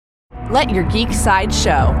Let your geek side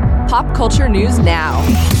show. Pop culture news now.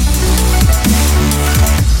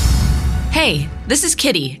 Hey, this is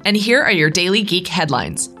Kitty, and here are your daily geek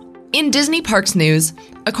headlines. In Disney Parks news,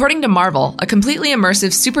 according to Marvel, a completely immersive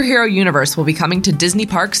superhero universe will be coming to Disney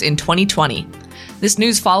Parks in 2020. This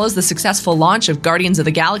news follows the successful launch of Guardians of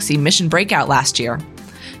the Galaxy Mission Breakout last year.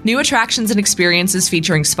 New attractions and experiences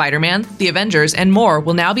featuring Spider-Man, the Avengers, and more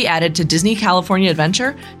will now be added to Disney California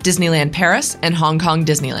Adventure, Disneyland Paris, and Hong Kong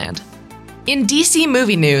Disneyland. In DC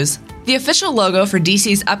movie news, the official logo for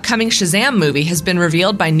DC's upcoming Shazam movie has been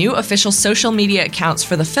revealed by new official social media accounts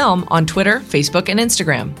for the film on Twitter, Facebook, and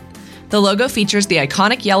Instagram. The logo features the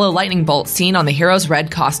iconic yellow lightning bolt seen on the hero's red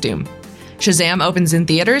costume. Shazam opens in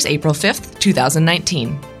theaters April 5th,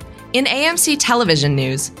 2019. In AMC television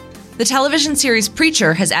news, the television series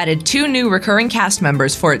Preacher has added 2 new recurring cast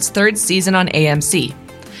members for its 3rd season on AMC.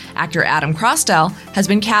 Actor Adam Crosstell has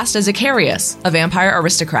been cast as Icarius, a vampire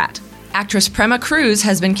aristocrat. Actress Prema Cruz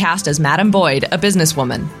has been cast as Madame Boyd, a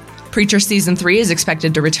businesswoman. Preacher Season 3 is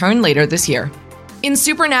expected to return later this year. In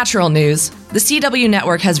Supernatural news, the CW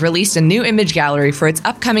network has released a new image gallery for its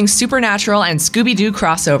upcoming Supernatural and Scooby-Doo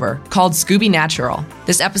crossover, called Scooby-Natural.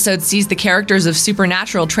 This episode sees the characters of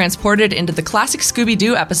Supernatural transported into the classic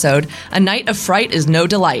Scooby-Doo episode, A Night of Fright is No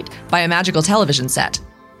Delight, by a magical television set.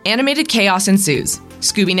 Animated chaos ensues.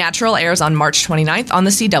 Scooby-Natural airs on March 29th on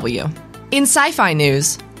the CW. In sci-fi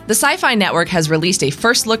news, the Sci-Fi Network has released a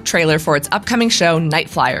first-look trailer for its upcoming show, Night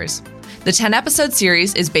Flyers. The 10-episode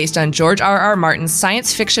series is based on George R.R. Martin's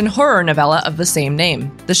science fiction horror novella of the same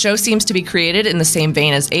name. The show seems to be created in the same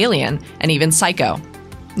vein as Alien and even Psycho.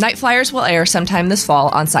 Night Flyers will air sometime this fall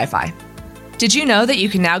on Sci-Fi. Did you know that you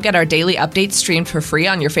can now get our daily updates streamed for free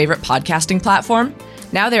on your favorite podcasting platform?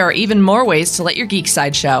 Now there are even more ways to let your geek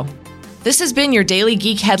side show. This has been your Daily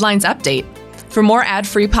Geek Headlines Update. For more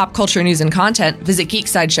ad-free pop culture news and content, visit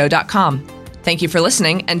geeksideshow.com. Thank you for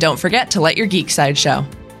listening, and don't forget to let your geek side show.